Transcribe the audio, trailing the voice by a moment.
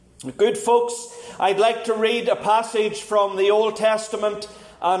Good folks, I'd like to read a passage from the Old Testament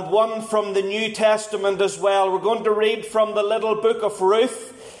and one from the New Testament as well. We're going to read from the little book of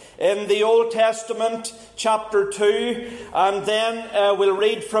Ruth in the Old Testament, chapter 2, and then we'll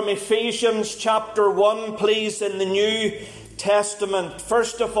read from Ephesians chapter 1, please, in the New Testament.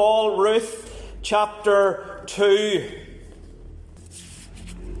 First of all, Ruth chapter 2.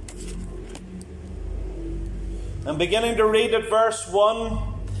 I'm beginning to read at verse 1.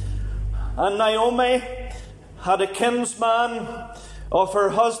 And Naomi had a kinsman of her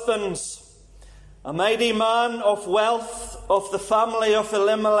husband's, a mighty man of wealth of the family of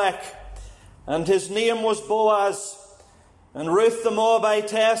Elimelech, and his name was Boaz. And Ruth the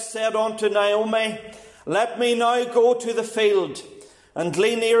Moabitess said unto Naomi, Let me now go to the field, and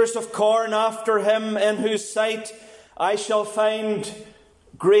glean ears of corn after him, in whose sight I shall find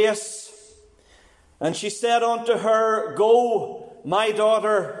grace. And she said unto her, Go, my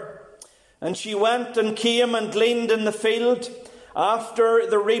daughter. And she went and came and gleaned in the field after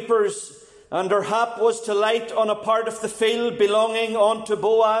the reapers, and her hap was to light on a part of the field belonging unto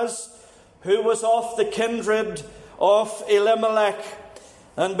Boaz, who was of the kindred of Elimelech.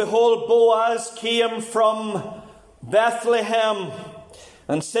 And behold, Boaz came from Bethlehem,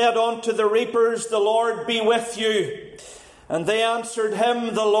 and said unto the reapers, The Lord be with you. And they answered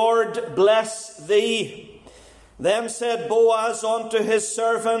him, The Lord bless thee. Then said Boaz unto his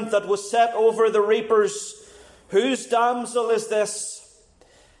servant that was set over the reapers, Whose damsel is this?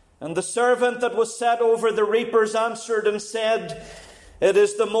 And the servant that was set over the reapers answered and said, It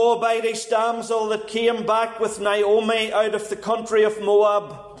is the Moabitish damsel that came back with Naomi out of the country of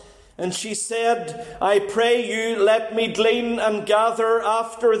Moab. And she said, I pray you, let me glean and gather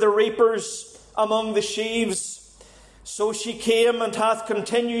after the reapers among the sheaves. So she came and hath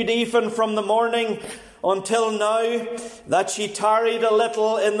continued even from the morning until now, that she tarried a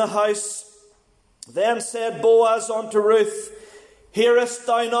little in the house. Then said Boaz unto Ruth, Hearest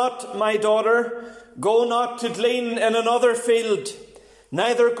thou not, my daughter? Go not to glean in another field,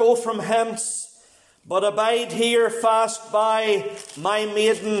 neither go from hence, but abide here fast by my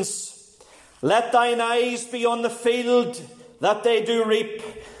maidens. Let thine eyes be on the field that they do reap,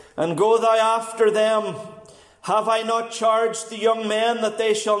 and go thou after them. Have I not charged the young men that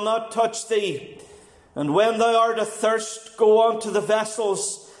they shall not touch thee? And when thou art athirst, go unto the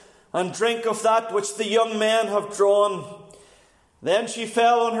vessels, and drink of that which the young men have drawn. Then she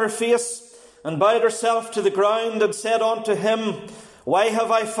fell on her face, and bowed herself to the ground, and said unto him, Why have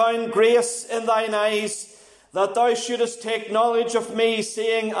I found grace in thine eyes, that thou shouldest take knowledge of me,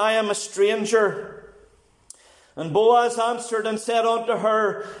 seeing I am a stranger? And Boaz answered and said unto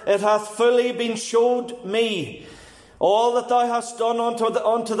her, It hath fully been showed me, all that thou hast done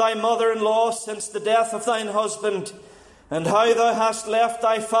unto thy mother-in-law since the death of thine husband, and how thou hast left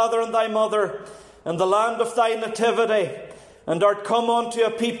thy father and thy mother, and the land of thy nativity, and art come unto a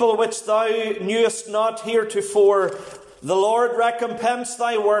people which thou knewest not heretofore. The Lord recompense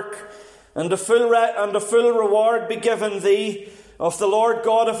thy work, and a full reward be given thee of the Lord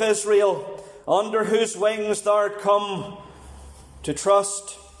God of Israel, under whose wings thou art come to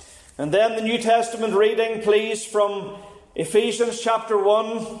trust. And then the New Testament reading, please, from Ephesians chapter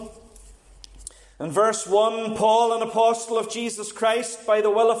 1 and verse 1. Paul, an apostle of Jesus Christ, by the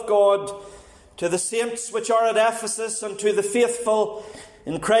will of God, to the saints which are at Ephesus, and to the faithful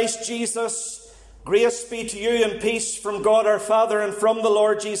in Christ Jesus, grace be to you and peace from God our Father and from the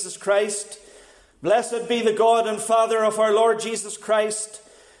Lord Jesus Christ. Blessed be the God and Father of our Lord Jesus Christ,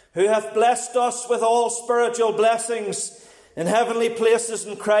 who hath blessed us with all spiritual blessings in heavenly places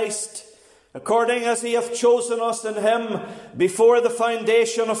in Christ, according as he hath chosen us in him before the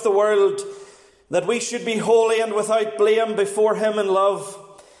foundation of the world, that we should be holy and without blame before him in love,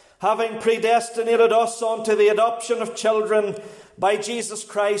 having predestinated us unto the adoption of children by Jesus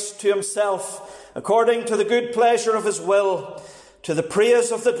Christ to himself, according to the good pleasure of his will, to the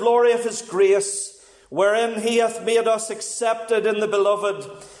praise of the glory of his grace, wherein he hath made us accepted in the beloved,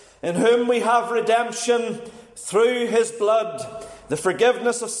 in whom we have redemption through his blood, the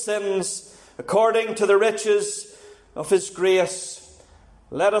forgiveness of sins, according to the riches of his grace.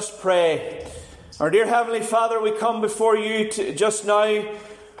 Let us pray. Our dear Heavenly Father, we come before you just now.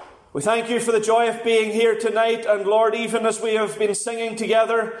 We thank you for the joy of being here tonight, and Lord, even as we have been singing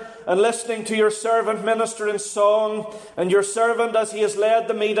together and listening to your servant minister in song, and your servant as he has led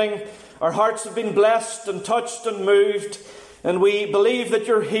the meeting, our hearts have been blessed and touched and moved, and we believe that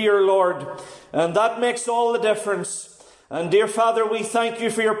you're here, Lord, and that makes all the difference. And dear Father, we thank you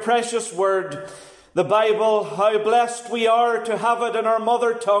for your precious word, the Bible, how blessed we are to have it in our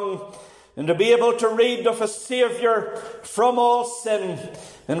mother tongue, and to be able to read of a Saviour from all sin.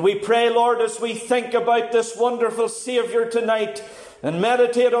 And we pray, Lord, as we think about this wonderful Saviour tonight and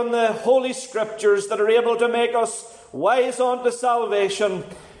meditate on the Holy Scriptures that are able to make us wise unto salvation,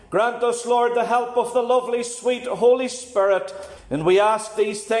 grant us, Lord, the help of the lovely, sweet Holy Spirit. And we ask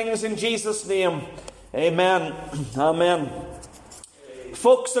these things in Jesus' name. Amen. Amen.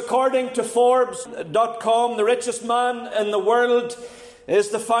 Folks, according to Forbes.com, the richest man in the world is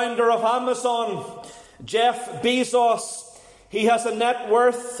the founder of Amazon, Jeff Bezos. He has a net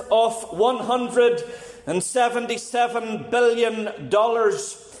worth of $177 billion.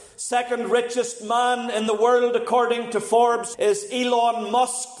 Second richest man in the world, according to Forbes, is Elon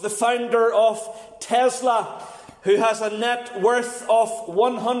Musk, the founder of Tesla, who has a net worth of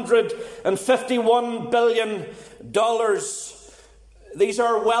 $151 billion. These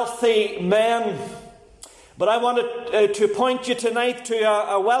are wealthy men. But I wanted to point you tonight to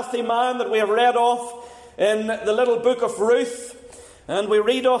a wealthy man that we have read of in the little book of Ruth. And we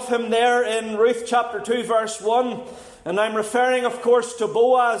read of him there in Ruth chapter 2 verse 1. And I'm referring, of course, to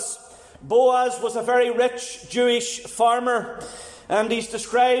Boaz. Boaz was a very rich Jewish farmer. And he's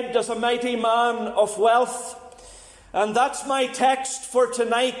described as a mighty man of wealth. And that's my text for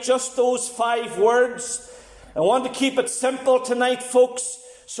tonight, just those 5 words. I want to keep it simple tonight, folks.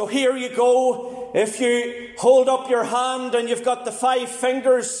 So here you go. If you hold up your hand and you've got the 5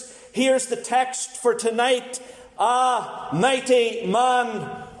 fingers, here's the text for tonight. A mighty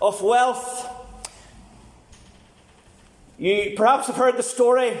man of wealth. You perhaps have heard the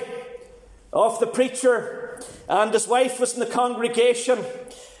story of the preacher, and his wife was in the congregation,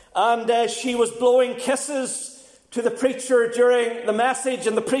 and she was blowing kisses to the preacher during the message,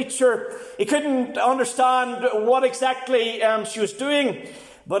 and the preacher, he couldn't understand what exactly she was doing,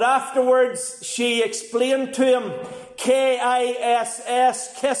 but afterwards she explained to him,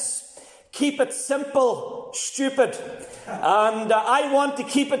 K-I-S-S, kiss, keep it simple, stupid. And I want to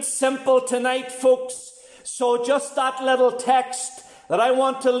keep it simple tonight, folks, so just that little text that I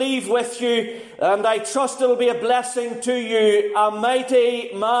want to leave with you, and I trust it'll be a blessing to you, a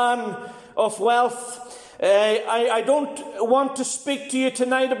mighty man of wealth. I don't want to speak to you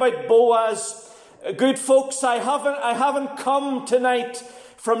tonight about Boaz. Good folks, I haven't come tonight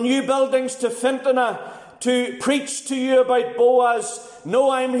from New Buildings to Fintona to preach to you about Boaz.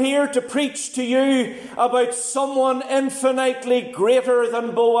 No, I'm here to preach to you about someone infinitely greater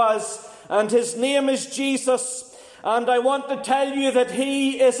than Boaz, and his name is Jesus. And I want to tell you that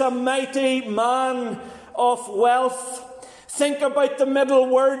he is a mighty man of wealth. Think about the middle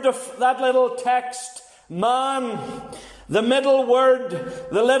word of that little text. Man, the middle word,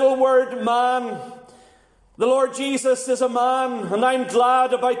 the little word man. The Lord Jesus is a man, and I'm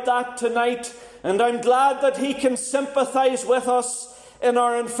glad about that tonight. And I'm glad that he can sympathize with us in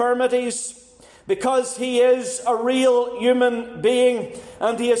our infirmities, because he is a real human being,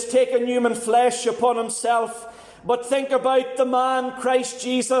 and he has taken human flesh upon himself. But think about the man, Christ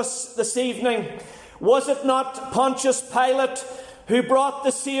Jesus, this evening. Was it not Pontius Pilate who brought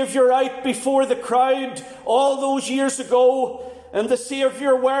the Saviour out before the crowd all those years ago, and the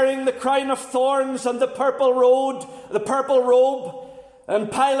Saviour wearing the crown of thorns and the purple robe,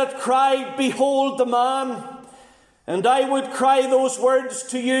 and Pilate cried, "Behold the man." And I would cry those words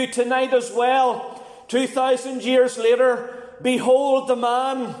to you tonight as well, 2,000 years later. Behold the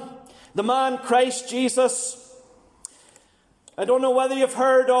man Christ Jesus. I don't know whether you've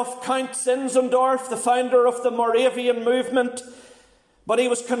heard of Count Zinzendorf, the founder of the Moravian movement, but he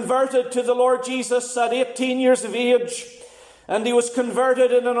was converted to the Lord Jesus at 18 years of age, and he was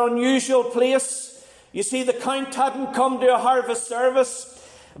converted in an unusual place. You see, the Count hadn't come to a harvest service,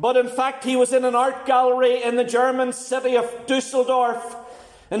 but in fact he was in an art gallery in the German city of Dusseldorf,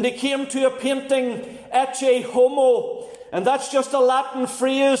 and he came to a painting, Ecce Homo, and that's just a Latin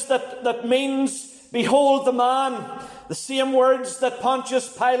phrase that means, behold the man. The same words that Pontius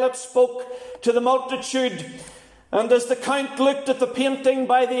Pilate spoke to the multitude. And as the Count looked at the painting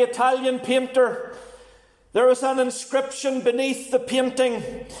by the Italian painter, there was an inscription beneath the painting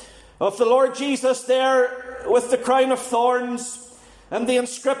of the Lord Jesus there with the crown of thorns. And the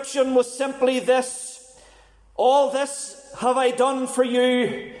inscription was simply this: all this have I done for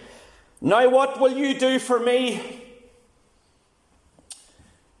you. Now what will you do for me?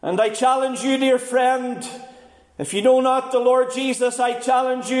 And I challenge you, dear friend, if you know not the Lord Jesus, I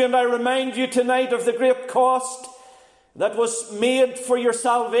challenge you and I remind you tonight of the great cost that was made for your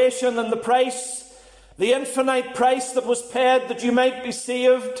salvation, and the price, the infinite price that was paid that you might be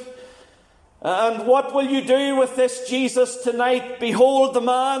saved. And what will you do with this Jesus tonight? Behold the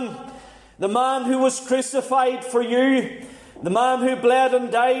man who was crucified for you. the man who bled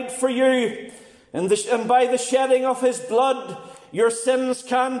and died for you, and by the shedding of his blood, your sins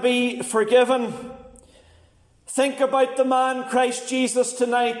can be forgiven. Think about the man Christ Jesus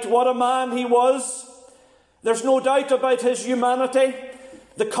tonight. What a man he was. There's no doubt about his humanity.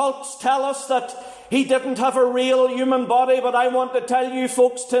 The cults tell us that he didn't have a real human body, but I want to tell you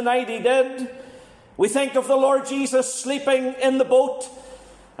folks tonight he did. We think of the Lord Jesus sleeping in the boat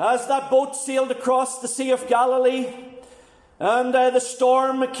as that boat sailed across the Sea of Galilee, and the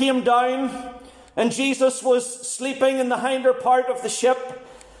storm came down, and Jesus was sleeping in the hinder part of the ship,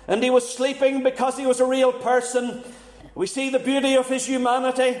 and he was sleeping because he was a real person. We see the beauty of his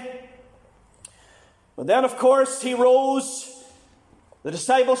humanity. But then, of course, he rose. The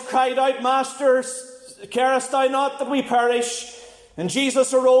disciples cried out, Master, carest thou not that we perish? And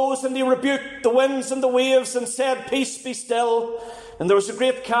Jesus arose and he rebuked the winds and the waves and said, Peace, be still. And there was a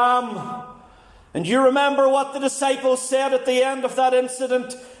great calm. And you remember what the disciples said at the end of that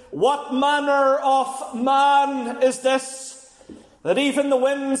incident. What manner of man is this, that even the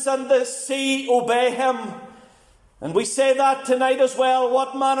winds and the sea obey him? And we say that tonight as well.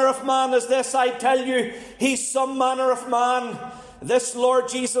 What manner of man is this? I tell you, he's some manner of man. This Lord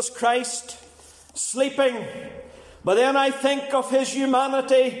Jesus Christ, sleeping. But then I think of his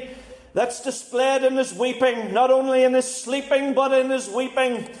humanity that's displayed in his weeping, not only in his sleeping, but in his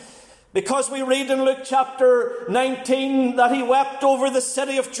weeping. Because we read in Luke chapter 19 that he wept over the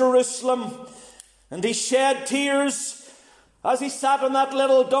city of Jerusalem, and he shed tears as he sat on that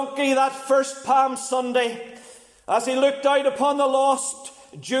little donkey that first Palm Sunday, as he looked out upon the lost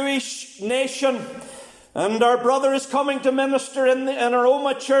Jewish nation. And our brother is coming to minister in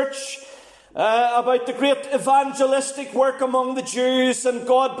Aroma Church about the great evangelistic work among the Jews, and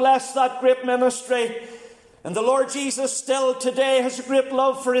God bless that great ministry. And the Lord Jesus still today has a great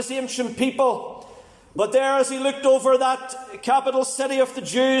love for his ancient people. But there, as he looked over that capital city of the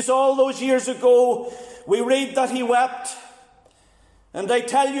Jews all those years ago, we read that he wept. And I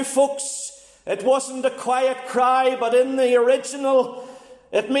tell you folks, it wasn't a quiet cry, but in the original,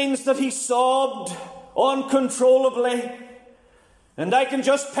 it means that he sobbed uncontrollably. And I can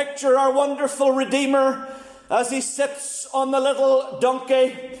just picture our wonderful Redeemer as he sits on the little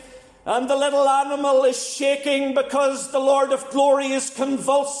donkey, and the little animal is shaking because the Lord of glory is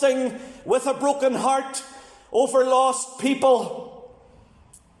convulsing with a broken heart over lost people.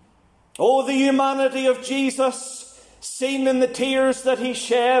 Oh, the humanity of Jesus, seen in the tears that he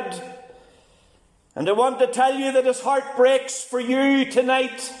shed. And I want to tell you that his heart breaks for you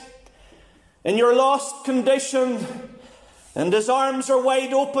tonight in your lost condition, and his arms are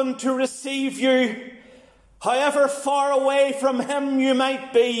wide open to receive you, however far away from him you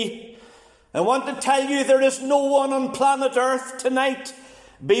might be. I want to tell you there is no one on planet Earth tonight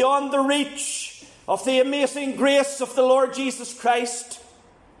beyond the reach of the amazing grace of the Lord Jesus Christ.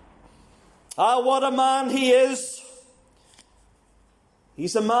 Ah, what a man he is.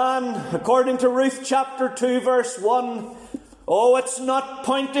 He's a man, according to Ruth chapter 2 verse 1. Oh, it's not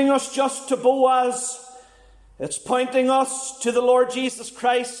pointing us just to Boaz. It's pointing us to the Lord Jesus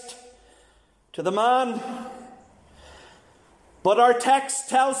Christ, to the man. But our text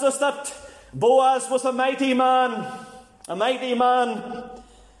tells us that Boaz was a mighty man. A mighty man.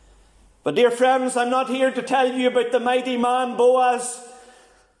 But dear friends, I'm not here to tell you about the mighty man Boaz.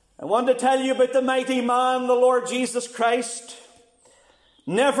 I want to tell you about the mighty man, the Lord Jesus Christ.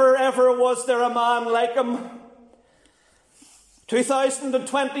 Never ever was there a man like him.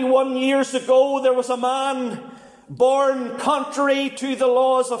 2021 years ago, there was a man born contrary to the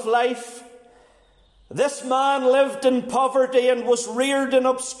laws of life. This man lived in poverty and was reared in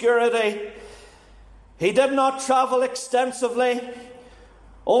obscurity. He did not travel extensively.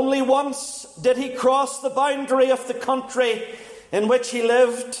 Only once did he cross the boundary of the country in which he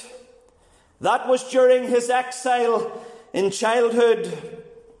lived. That was during his exile in childhood.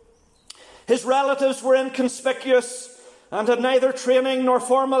 His relatives were inconspicuous and had neither training nor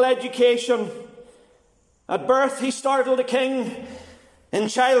formal education. At birth he startled a king. In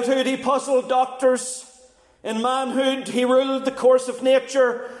childhood he puzzled doctors. In manhood he ruled the course of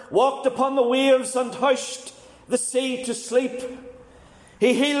nature, walked upon the waves and hushed the sea to sleep.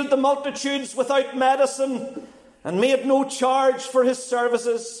 He healed the multitudes without medicine and made no charge for his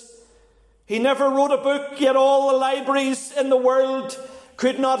services. He never wrote a book, yet all the libraries in the world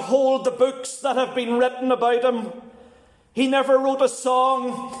could not hold the books that have been written about him. He never wrote a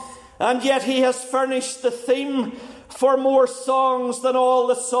song, and yet he has furnished the theme for more songs than all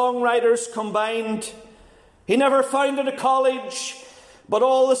the songwriters combined. He never founded a college, but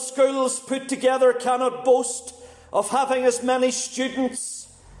all the schools put together cannot boast of having as many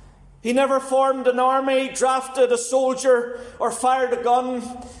students. He never formed an army, drafted a soldier, or fired a gun.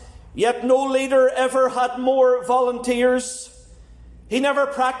 Yet no leader ever had more volunteers. He never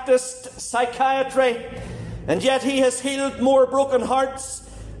practiced psychiatry, and yet he has healed more broken hearts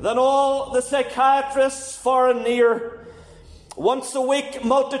than all the psychiatrists far and near. Once a week,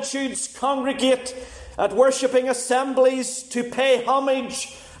 multitudes congregate at worshipping assemblies to pay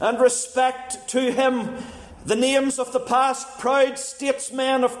homage and respect to him. The names of the past proud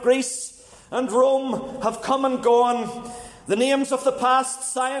statesmen of Greece and Rome have come and gone. The names of the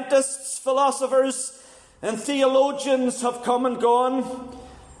past scientists, philosophers, and theologians have come and gone.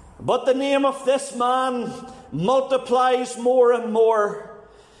 But the name of this man multiplies more and more.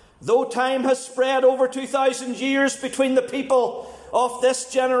 Though time has spread over 2,000 years between the people of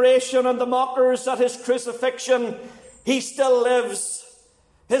this generation and the mockers at his crucifixion, he still lives.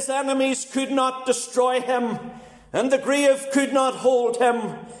 His enemies could not destroy him, and the grave could not hold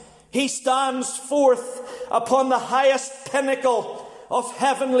him. He stands forth upon the highest pinnacle of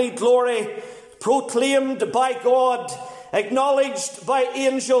heavenly glory, proclaimed by God, acknowledged by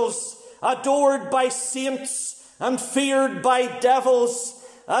angels, adored by saints, and feared by devils,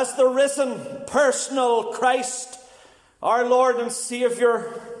 as the risen personal Christ, our Lord and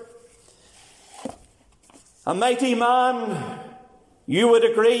Saviour. A mighty man, you would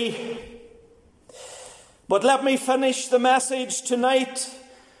agree. But let me finish the message tonight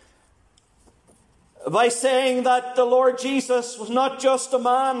by saying that the Lord Jesus was not just a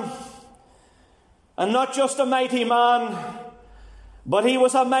man, and not just a mighty man, but he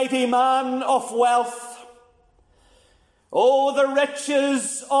was a mighty man of wealth. Oh, the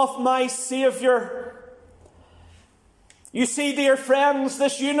riches of my Saviour. You see, dear friends,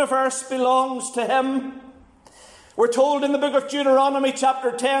 this universe belongs to him. We're told in the book of Deuteronomy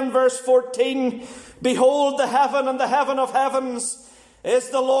chapter 10 verse 14, "Behold, the heaven and the heaven of heavens is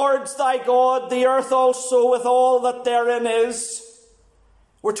the Lord's thy God, the earth also with all that therein is."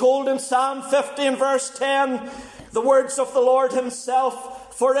 We're told in Psalm 50 and verse 10, the words of the Lord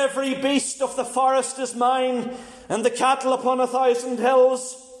himself, "For every beast of the forest is mine, and the cattle upon 1,000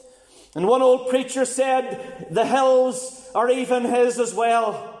 hills." And one old preacher said, "The hills are even his as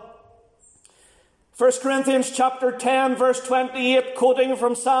well." 1 Corinthians chapter 10 verse 28, quoting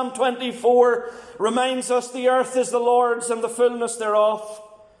from Psalm 24, reminds us the earth is the Lord's and the fullness thereof.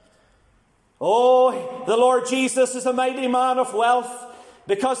 Oh, the Lord Jesus is a mighty man of wealth,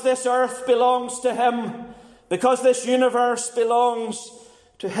 because this earth belongs to him, because this universe belongs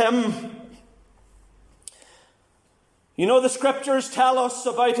to him. You know, the scriptures tell us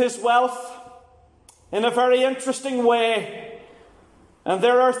about his wealth in a very interesting way. And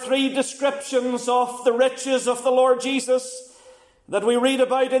there are three descriptions of the riches of the Lord Jesus that we read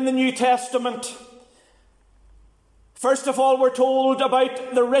about in the New Testament. First of all, we're told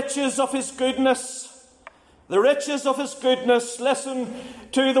about the riches of his goodness. The riches of his goodness. Listen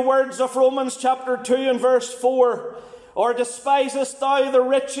to the words of Romans chapter 2 and verse 4. "Or despisest thou the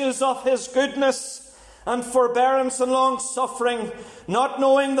riches of his goodness and forbearance and long-suffering, not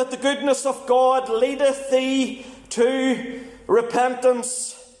knowing that the goodness of God leadeth thee to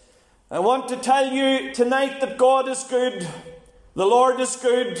repentance?" I want to tell you tonight that God is good. The Lord is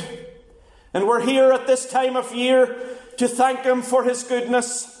good. And we're here at this time of year to thank him for his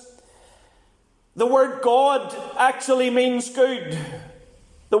goodness. The word God actually means good.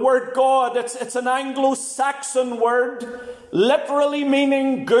 The word God, it's an Anglo-Saxon word, literally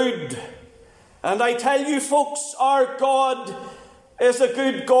meaning good. And I tell you folks, our God is a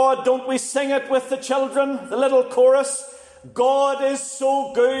good God. Don't we sing it with the children, the little chorus? God is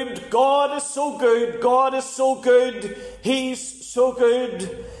so good, God is so good, God is so good, he's so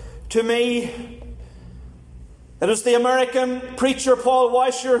good to me. It was the American preacher Paul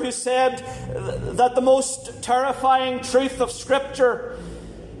Washer who said that the most terrifying truth of Scripture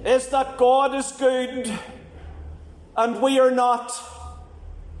is that God is good and we are not.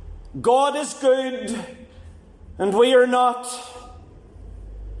 God is good and we are not.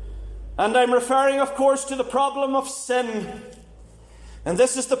 And I'm referring, of course, to the problem of sin. And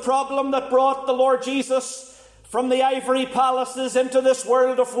this is the problem that brought the Lord Jesus from the ivory palaces into this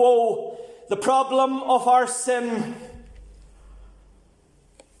world of woe. The problem of our sin.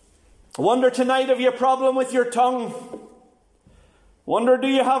 I wonder tonight, have you a problem with your tongue? Wonder, do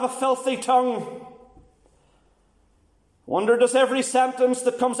you have a filthy tongue? Wonder, does every sentence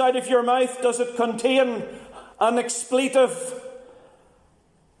that comes out of your mouth, does it contain an expletive?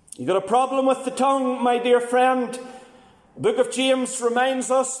 You got a problem with the tongue, my dear friend? The book of James reminds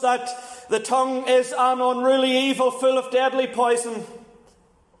us that the tongue is an unruly evil full of deadly poison.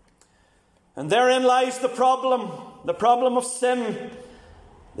 And therein lies the problem of sin.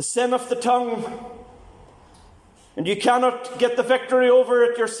 the sin of the tongue. And you cannot get the victory over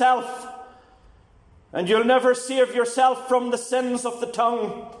it yourself. And you'll never save yourself from the sins of the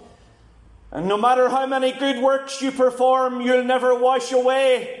tongue. And no matter how many good works you perform, you'll never wash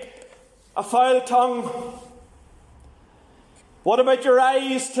away a foul tongue. What about your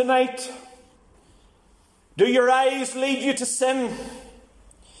eyes tonight? Do your eyes lead you to sin?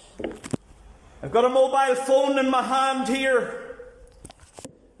 I've got a mobile phone in my hand here.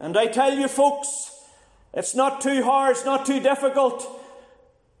 And I tell you folks, it's not too hard, it's not too difficult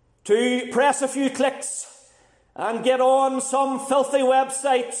to press a few clicks and get on some filthy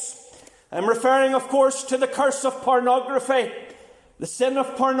websites. I'm referring, of course, to the curse of pornography, the sin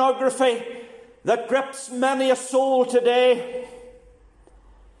of pornography that grips many a soul today.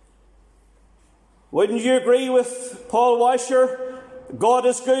 Wouldn't you agree with Paul Washer? God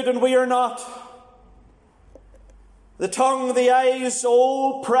is good and we are not. The tongue, the eyes,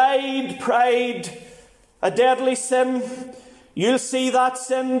 oh, pride, a deadly sin. You'll see that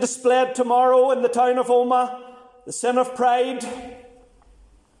sin displayed tomorrow in the town of Omagh, the sin of pride.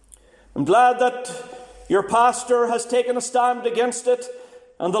 I'm glad that your pastor has taken a stand against it,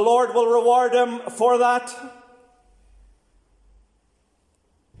 and the Lord will reward him for that.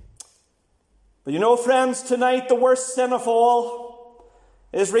 But you know, friends, tonight the worst sin of all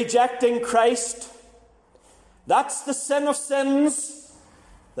is rejecting Christ. That's the sin of sins.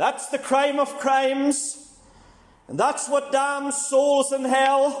 That's the crime of crimes. And that's what damns souls in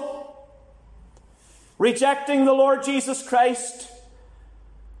hell. Rejecting the Lord Jesus Christ.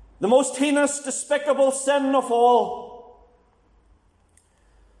 The most heinous, despicable sin of all.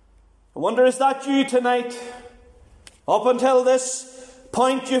 I wonder, is that you tonight? Up until this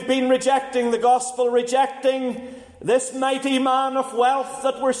point, you've been rejecting the gospel, rejecting this mighty man of wealth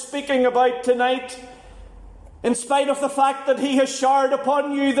that we're speaking about tonight, in spite of the fact that he has showered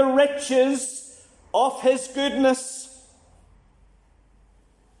upon you the riches of his goodness.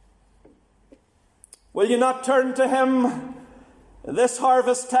 Will you not turn to him this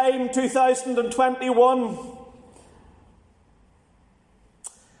harvest time, 2021?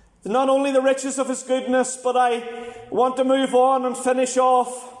 Not only the riches of his goodness, but I want to move on and finish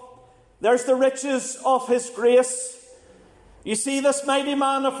off. There's the riches of his grace. You see, this mighty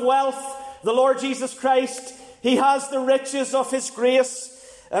man of wealth, the Lord Jesus Christ, he has the riches of his grace,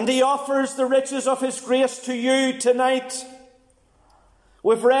 and he offers the riches of his grace to you tonight.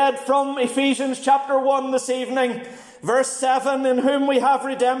 We've read from Ephesians chapter 1 this evening, verse 7, in whom we have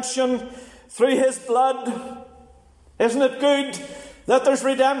redemption through his blood. Isn't it good that there's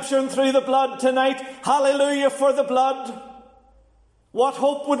redemption through the blood tonight? Hallelujah for the blood. What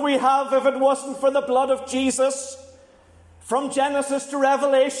hope would we have if it wasn't for the blood of Jesus? From Genesis to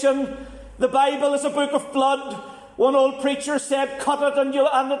Revelation, the Bible is a book of blood. One old preacher said, cut it and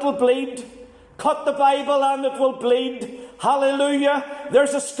it'll bleed. Cut the Bible and it will bleed. Hallelujah.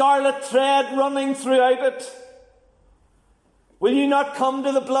 There's a scarlet thread running throughout it. Will you not come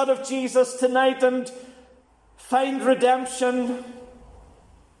to the blood of Jesus tonight and find redemption?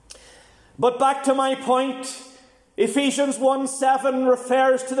 But back to my point. Ephesians 1:7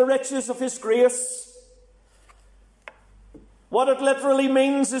 refers to the riches of his grace. What it literally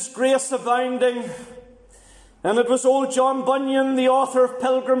means is grace abounding. And it was old John Bunyan, the author of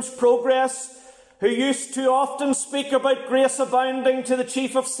Pilgrim's Progress, who used to often speak about grace abounding to the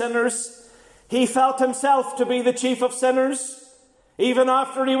chief of sinners. He felt himself to be the chief of sinners. Even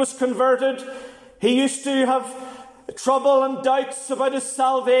after he was converted, he used to have trouble and doubts about his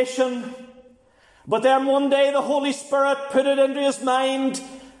salvation. But then one day the Holy Spirit put it into his mind,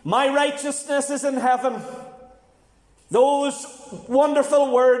 my righteousness is in heaven. Those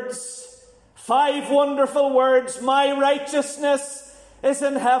wonderful words, 5 wonderful words, my righteousness is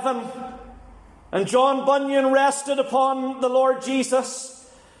in heaven. And John Bunyan rested upon the Lord Jesus,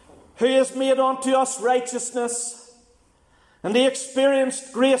 who has made unto us righteousness. And he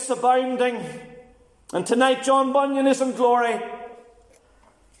experienced grace abounding. And tonight John Bunyan is in glory.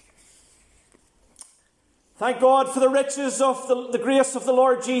 Thank God for the riches of the grace of the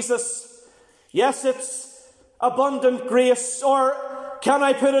Lord Jesus. Yes, it's abundant grace, or can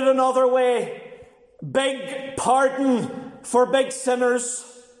I put it another way? Big pardon for big sinners.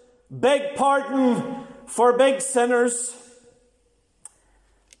 Big pardon for big sinners.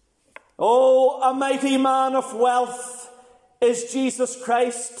 Oh, a mighty man of wealth is Jesus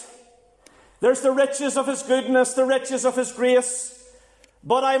Christ. There's the riches of his goodness, the riches of his grace.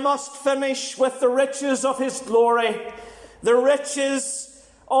 But I must finish with the riches of his glory. The riches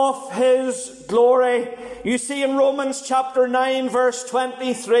of his glory. You see in Romans chapter 9 verse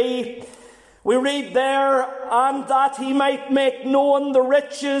 23, We read there, and that he might make known the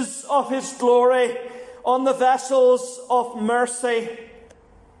riches of his glory on the vessels of mercy.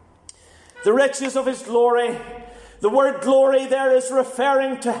 The riches of his glory. The word glory there is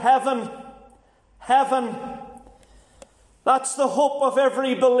referring to heaven. Heaven. That's the hope of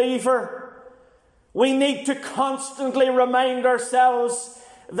every believer. We need to constantly remind ourselves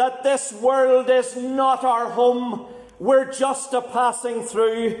that this world is not our home. We're just a passing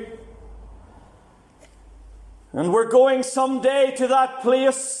through. And we're going someday to that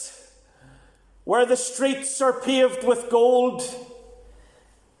place where the streets are paved with gold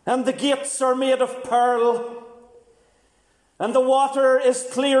and the gates are made of pearl and the water is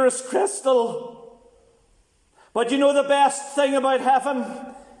clear as crystal. But you know, the best thing about heaven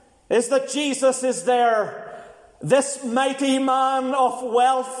is that Jesus is there. This mighty man of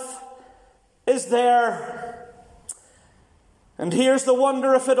wealth is there. And here's the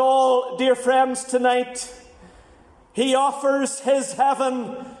wonder of it all, dear friends, tonight. He offers his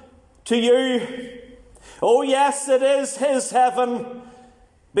heaven to you. Oh yes, it is his heaven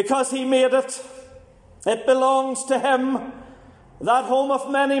because he made it. It belongs to him. That home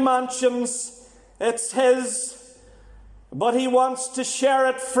of many mansions, it's his. But he wants to share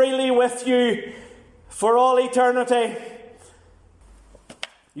it freely with you for all eternity.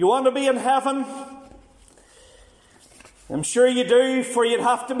 You want to be in heaven? I'm sure you do, for you'd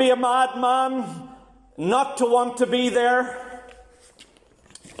have to be a madman not to want to be there.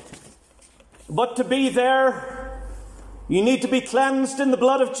 But to be there, you need to be cleansed in the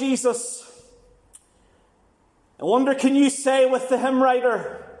blood of Jesus. I wonder, can you say with the hymn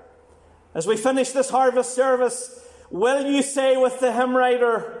writer, as we finish this harvest service, will you say with the hymn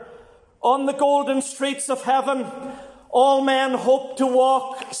writer, on the golden streets of heaven, all men hope to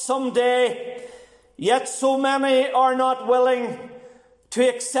walk someday, yet so many are not willing to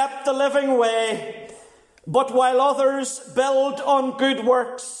accept the living way. But while others build on good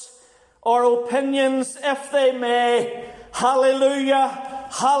works, or opinions if they may, hallelujah,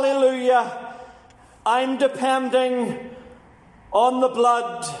 hallelujah, I'm depending on the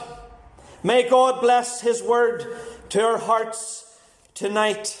blood. May God bless his word to our hearts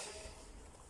tonight.